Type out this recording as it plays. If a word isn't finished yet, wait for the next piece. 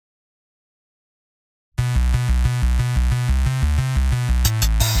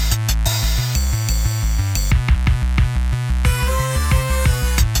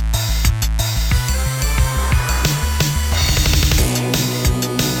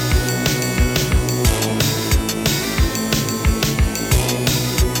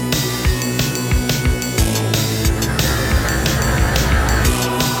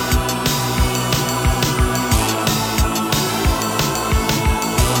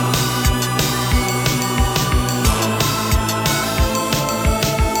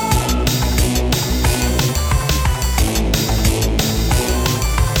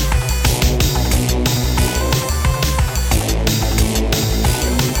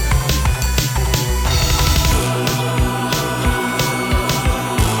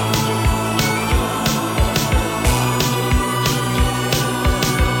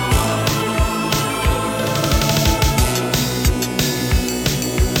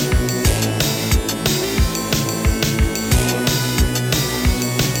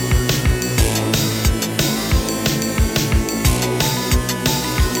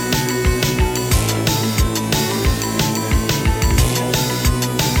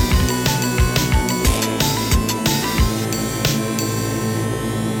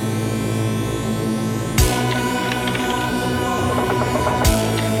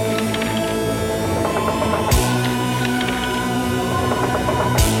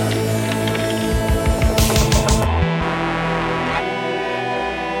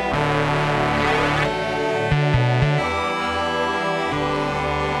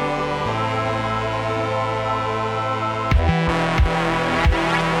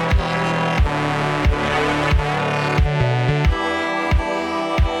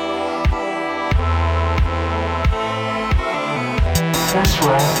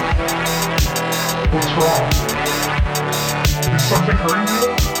hurting you?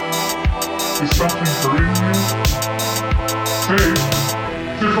 Is something hurting you? Safe?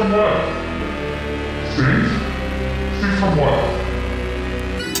 Safe from what? Safe? Safe from what?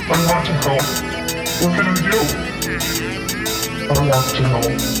 I want to help. What can I do? I want to help.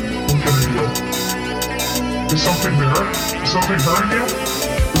 What can I do? Is something there? Is something hurting you?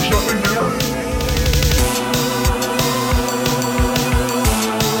 There's nothing there.